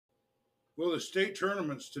Well, the state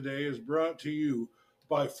tournaments today is brought to you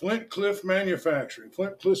by Flint Cliff Manufacturing.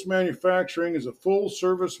 Flint Cliff Manufacturing is a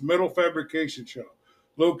full-service metal fabrication shop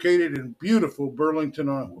located in beautiful Burlington,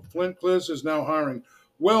 Iowa. Flint Cliff is now hiring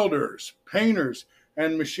welders, painters,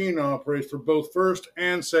 and machine operators for both first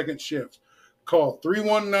and second shifts. Call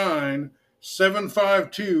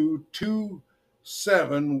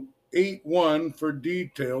 319-752-2781 for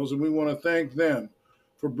details, and we want to thank them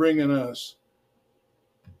for bringing us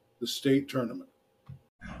the state tournament.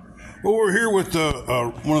 Well, we're here with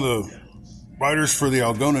one of the writers for the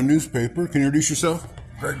Algona Newspaper. Can you introduce yourself?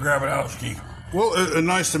 Greg Grabianowski. Well,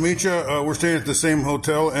 nice to meet you. We're staying at the same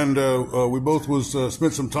hotel, and we both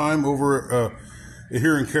spent some time over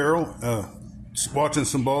here in Carroll watching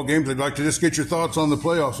some ball games. I'd like to just get your thoughts on the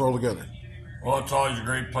playoffs altogether. Well, it's always a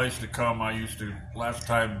great place to come. Last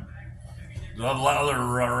time, the other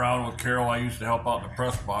run around with Carroll, I used to help out in the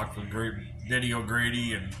press box with great Denny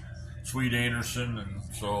O'Grady and Sweet Anderson, and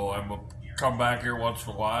so I come back here once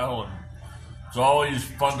in a while, and it's always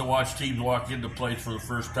fun to watch teams walk into place for the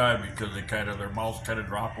first time because their mouths kind of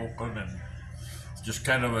drop open, and it's just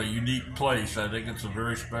kind of a unique place. I think it's a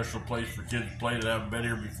very special place for kids to play that haven't been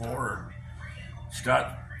here before. And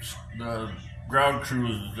Scott, the ground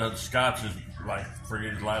crew, Scott's is like,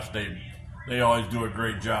 forget his last name. They always do a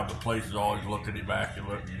great job. The place is always looking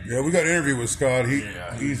immaculate. Yeah, we got an interview with Scott.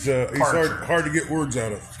 He's hard to get words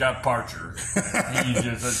out of. Scott Parcher. He's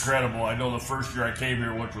just incredible. I know the first year I came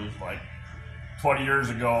here, which was like 20 years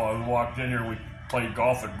ago, I walked in here. We played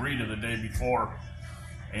golf at Breda the day before,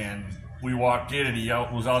 and we walked in, and he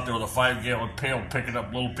was out there with a 5-gallon pail picking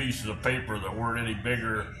up little pieces of paper that weren't any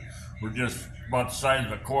bigger. We're just about the size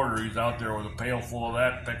of a quarter. He's out there with a pail full of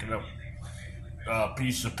that, picking up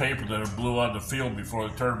piece of paper that blew on the field before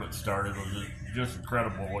the tournament started. It was just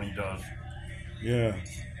incredible what he does. Yeah.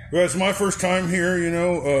 Well, it's my first time here,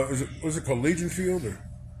 was it called Legion Field? Or?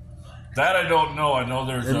 That I don't know. I know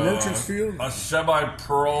there's Merchants Field? A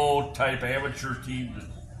semi-pro type amateur team that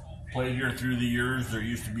played here through the years. There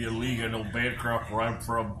used to be a league. I know Bancroft, where I'm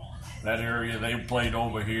from, that area, they played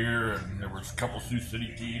over here, and there was a couple Sioux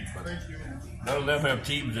City teams, but none of them have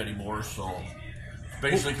teams anymore, so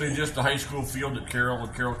basically just the high school field that Carroll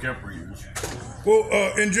and Carroll Kemper use.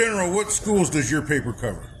 Well, in general, what schools does your paper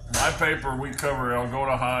cover? My paper, we cover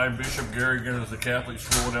Algona High, Bishop Garrigan is the Catholic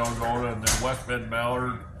school in Algona, and then West Bend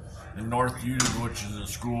Mallard, and North Union, which is a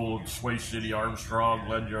school in Sway City, Armstrong,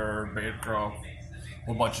 Ledyard, Bancroft, a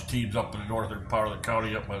whole bunch of teams up in the northern part of the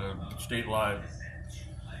county, up by the state line.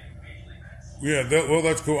 Yeah,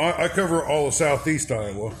 that's cool. I cover all of southeast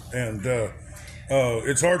Iowa, and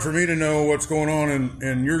it's hard for me to know what's going on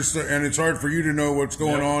in your, and it's hard for you to know what's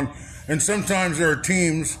going on. And sometimes there are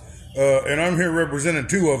teams, and I'm here representing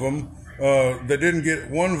two of them, that didn't get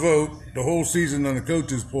one vote the whole season on the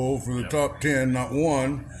coaches poll for the top 10, not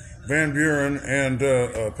one. Van Buren and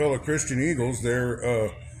Pella Christian Eagles.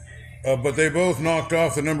 But they both knocked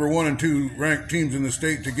off the number 1 and 2 ranked teams in the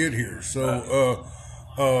state to get here. So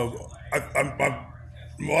I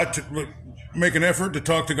like to make an effort to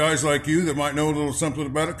talk to guys like you that might know a little something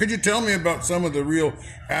about it. Could you tell me about some of the real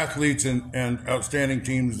athletes and outstanding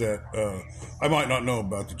teams that I might not know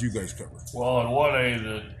about that you guys cover? Well, in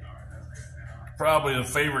 1A, probably the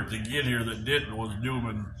favorite to get here that didn't was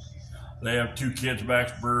Newman. They have 2 kids,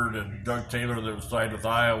 Max Bird and Doug Taylor, that was signed with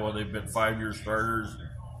Iowa. They've been 5-year starters,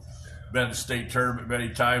 been to state tournament many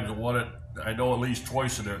times and won it, I know, at least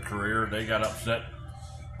twice in their career. They got upset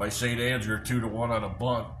by St. Andrew 2-1 on a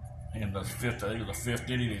bunt in the fifth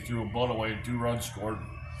inning. They threw a bunt away and 2 runs scored.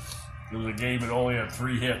 It was a game that only had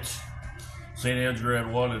 3 hits. St. Andrew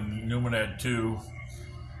had 1 and Newman had 2.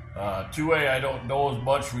 2A, I don't know as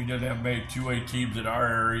much. We didn't have many 2A teams in our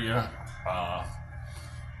area.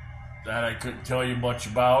 That I couldn't tell you much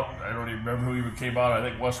about. I don't even remember who even came out. I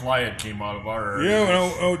think West Lyon came out of our area. Yeah,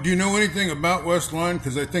 well, do you know anything about West Lyon?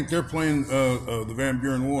 Because I think they're playing the Van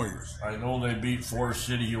Buren Warriors. I know they beat Forest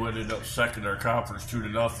City, who ended up second in our conference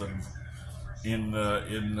 2-0 in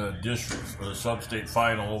the district for the sub-state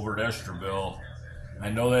final over at Esterville. I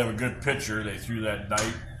know they have a good pitcher. They threw that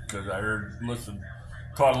night because I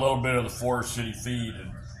caught a little bit of the Forest City feed.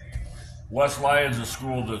 And West Lyon's a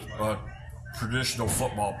school that traditional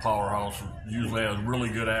football powerhouse, usually has really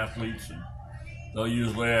good athletes, and they'll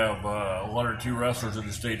usually have 1 or 2 wrestlers in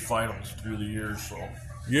the state finals through the years. So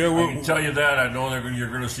yeah, I can tell you that. I know you're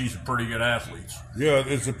going to see some pretty good athletes. Yeah,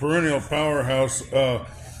 it's a perennial powerhouse.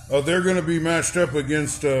 They're going to be matched up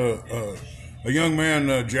against a young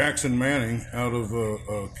man, Jackson Manning, out of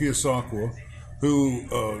Keosauqua,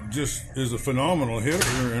 who just is a phenomenal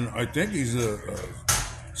hitter, and I think he's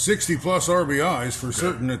 60 plus RBIs for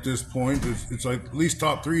certain at this point. It's like at least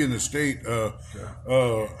top 3 in the state.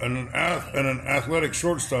 And an athletic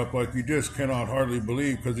shortstop like you just cannot hardly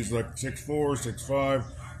believe, because he's like 6'4", 6'5".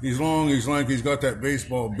 He's long, he's lanky, he's got that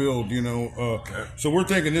baseball build, So we're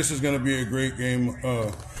thinking this is going to be a great game.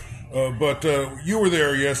 But you were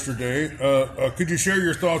there yesterday. Could you share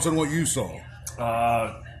your thoughts on what you saw?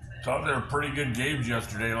 Thought they were pretty good games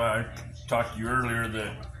yesterday. I talked to you earlier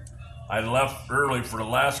that I left early for the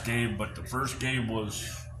last game, but the first game was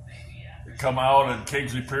come out and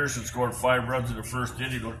Kingsley Pearson scored 5 runs in the first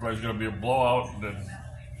inning. Looked like it was going to be a blowout, and then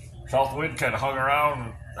Southwind kind of hung around.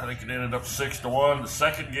 And I think it ended up 6-1. The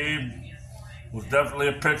second game was definitely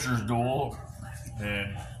a pitcher's duel,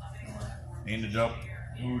 and ended up.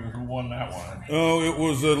 Who won that one? Oh, it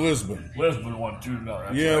was Lisbon. Lisbon won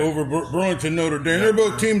 2-0. Yeah, right. Over Burlington Notre Dame. They're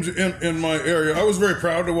both teams in my area. I was very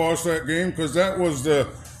proud to watch that game, because that was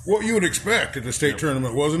what you would expect at the state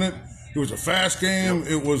tournament, wasn't it? It was a fast game.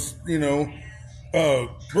 It was,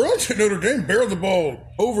 Burlington Notre Dame barreled the ball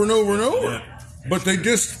over and over and over. Yeah. But they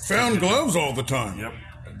just found gloves all the time. Yep.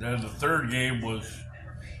 And then the third game was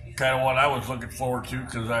kind of what I was looking forward to,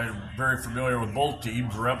 because I'm very familiar with both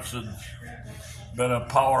teams. Remsen's been a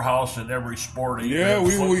powerhouse in every sport. Yeah,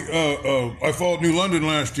 I followed New London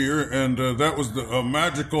last year, and that was a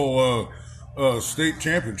magical state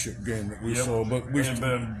championship game that we saw. But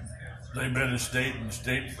they've been in state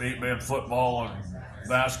 8-man football and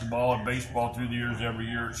basketball and baseball through the years. Every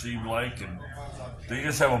year it seemed like, and they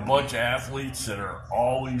just have a bunch of athletes that are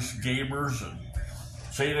always gamers. And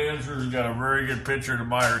St. Andrews got a very good pitcher, the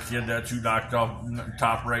Meyer kid. That's who knocked off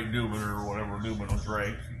top ranked Newman, or whatever Newman was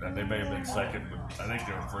ranked. And they may have been second, but I think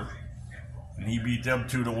they were first. And he beat them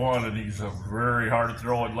 2-1, and he's a very hard to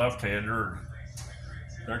throwing left-hander.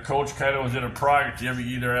 Their coach kind of was in a prerogative.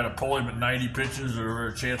 He either had to pull him at 90 pitches or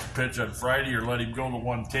a chance to pitch on Friday, or let him go to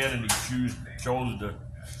 110, and he chose to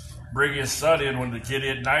bring his son in when the kid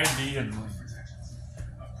hit 90.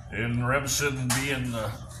 And Remsen being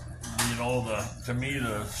to me,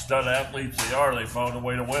 the stud athletes they are, they found a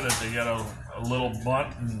way to win it. They got a little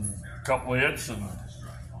bunt and a couple of hits, and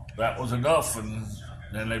that was enough. And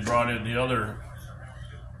then they brought in the other,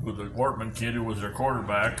 with the Wortman kid who was their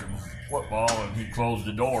quarterback in football, and he closed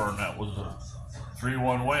the door, and that was a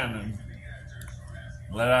 3-1 win. And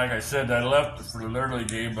like I said, I left for the early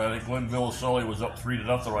game, but I think Glenville Sully was up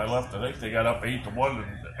 3-0 when I left. I think they got up 8-1,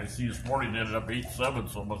 and I see this morning they ended up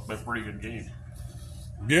 8-7, so it must have been a pretty good game.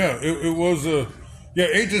 Yeah, it was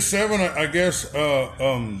 8-7. I guess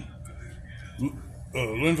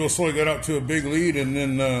Linville Sully got out to a big lead, and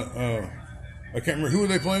then I can't remember, who were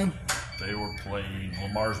they playing. They were playing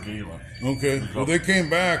Lamar's Galen. Okay, well they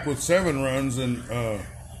came back with 7 runs, and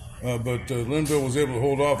but Linville was able to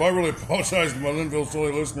hold off. I really apologize to my Linville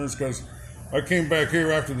Sully listeners, because I came back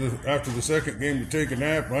here after the second game to take a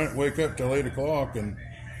nap. I didn't wake up till 8 o'clock, and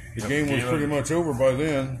the game was pretty much over by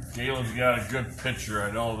then. Galen's got a good pitcher.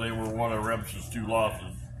 I know they were one of Remsen's 2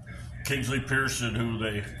 losses. Kingsley Pearson, who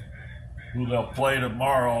they'll play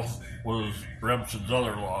tomorrow, was Remsen's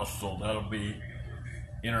other loss, so that'll be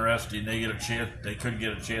interesting. They get a chance. They could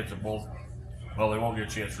get a chance at both. Well, they won't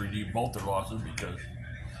get a chance to redeem both their losses, because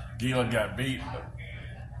Galen got beat, but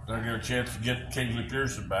they'll get a chance to get Kingsley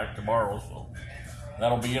Pearson back tomorrow, so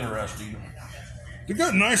that'll be interesting. They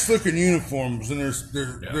got nice looking uniforms, and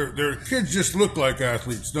their kids just look like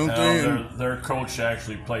athletes, don't they? Their coach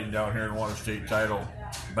actually played down here and won a state title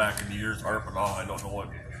back in the years, Harpanaugh. I don't know what,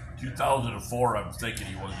 2004, I'm thinking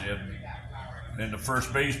he was in. And the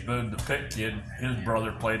first baseman, the Pitt kid, his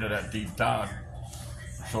brother played at that team, Todd.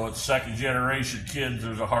 So it's second generation kids.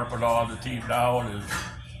 There's a Harpanaugh on the team now, and his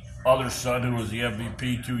other son, who was the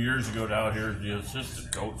MVP 2 years ago, down here is the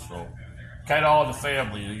assistant coach. So kind of all the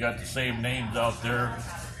family. You got the same names out there.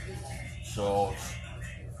 So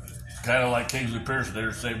it's kind of like Kingsley Pearson. They're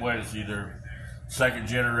the same way. It's either second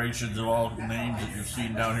generations of all the names that you've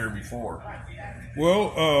seen down here before.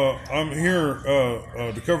 Well, I'm here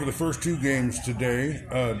to cover the first 2 games today.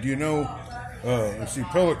 Do you know, let's see,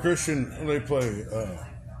 Pella Christian, who they play?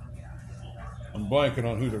 I'm blanking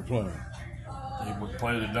on who they're playing. They would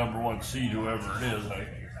play the number 1 seed, whoever it is.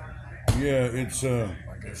 Yeah, it's...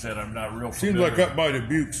 like I said, I'm not real familiar. Seems like up by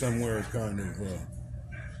Dubuque somewhere, kind of.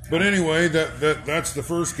 But anyway, that's the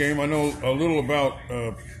first game. I know a little about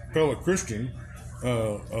Pella Christian.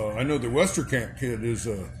 I know the Westerkamp kid is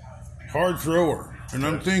a hard thrower, and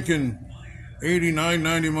I'm thinking 89,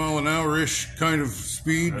 90 mile an hour-ish kind of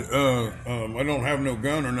speed. I don't have no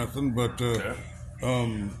gun or nothing, but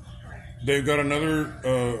they've got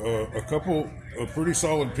a couple of pretty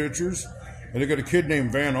solid pitchers. And they got a kid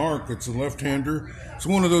named Van Ark that's a left-hander. It's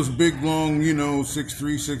one of those big, long, 6'3",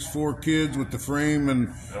 6'4" kids with the frame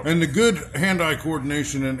and the good hand-eye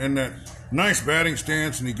coordination and that nice batting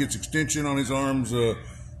stance, and he gets extension on his arms.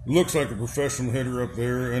 Looks like a professional hitter up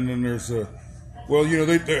there. And then there's you're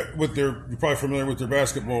probably familiar with their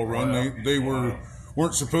basketball run. They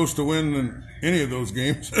weren't supposed to win any of those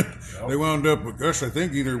games. They wound up with, I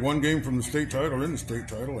think either one game from the state title or in the state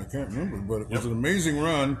title. I can't remember, but it was an amazing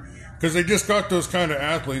run because they just got those kind of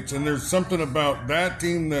athletes, and there's something about that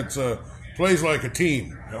team that plays like a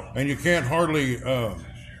team, and you can't hardly.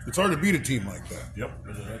 It's hard to beat a team like that. Yep,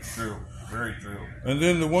 that's true. Very true. And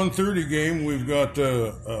then the 1:30 game, we've got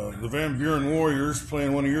the Van Buren Warriors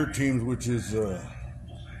playing one of your teams, which is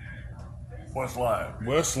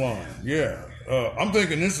Westline, yeah. I'm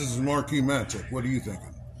thinking this is a marquee matchup. What are you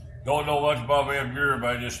thinking? Don't know much about Van Buren,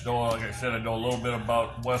 but I just know, like I said, I know a little bit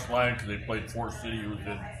about Westline because they played Fort City, who was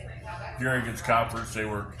in Garrigan's conference. They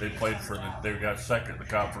got second in the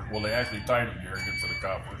conference. Well, they actually tied with Garrigan for the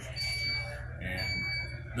conference,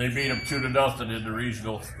 and they beat them 2-0 in the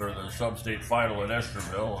regional or the sub-state final in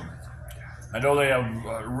Esterville. And I know they have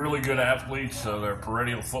really good athletes. They're a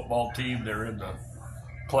perennial football team. They're in the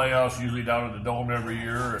playoffs, usually down in the dome every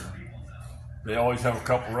year, and they always have a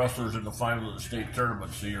couple wrestlers in the final of the state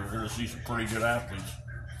tournament. So you're going to see some pretty good athletes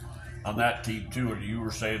on that team too. And you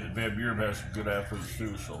were saying that Van Buren has some good athletes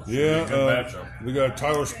too. So it's a good matchup. We got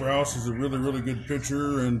Tyler Sprouse, who's a really, really good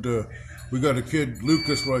pitcher, and we got a kid,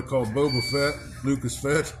 Lucas, what I call Boba Fett, Lucas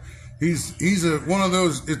Fett. He's one of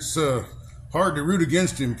those, it's hard to root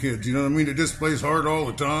against him kids, you know what I mean? It just plays hard all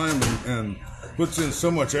the time and puts in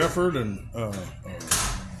so much effort and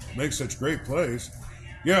makes such great plays.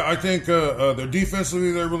 Yeah, I think they're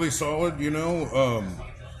defensively, they're really solid, they've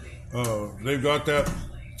got that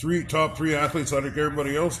top three athletes like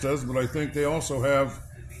everybody else does, but I think they also have,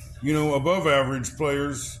 above average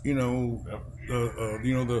players,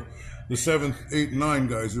 the 7th, 8th, and 9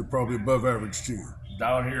 guys are probably above average too.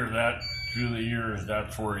 Down here, through the years,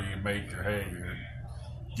 that's where you make your hay. You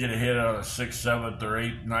get a hit on a 6th, 7th, or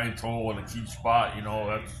 8th, 9th hole in a key spot.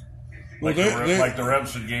 That's like the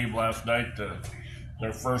Remsen game last night.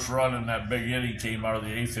 Their first run in that big inning came out of the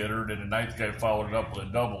 8th hitter, and the 9th guy followed it up with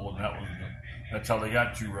a double, and that's how they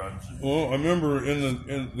got 2 runs. Well, I remember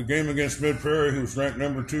in the game against Mid Prairie, who was ranked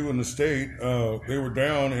number 2 in the state, they were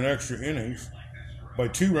down in extra innings by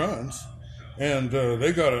 2 runs, and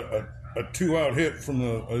they got a 2-out hit from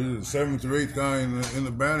the 7th or 8th guy in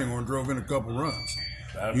the batting order and drove in a couple runs.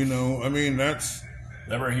 They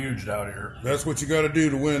were huge down here. That's what you got to do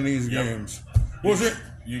to win these games.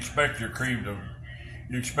 You expect your cream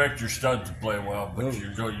you expect your studs to play well, but when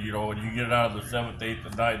you get it out of the 7th, 8th,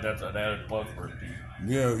 and 9th, that's an added plus for a team.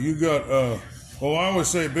 Yeah, you got. I always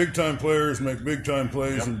say big time players make big time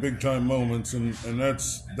plays in big time moments, and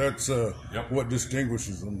that's what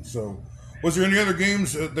distinguishes them. So, was there any other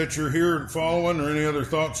games that you're here following, or any other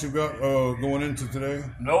thoughts you've got going into today?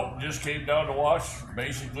 Nope, just came down to watch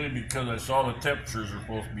basically because I saw the temperatures are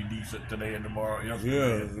supposed to be decent today and tomorrow.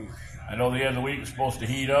 Yeah, I know the end of the week is supposed to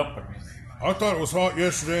heat up. I thought it was hot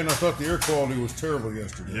yesterday, and I thought the air quality was terrible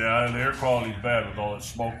yesterday. Yeah, and the air quality's bad with all that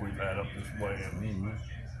smoke we've had up this way.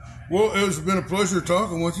 Well, it's been a pleasure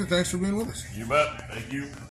talking with you. Thanks for being with us. You bet. Thank you.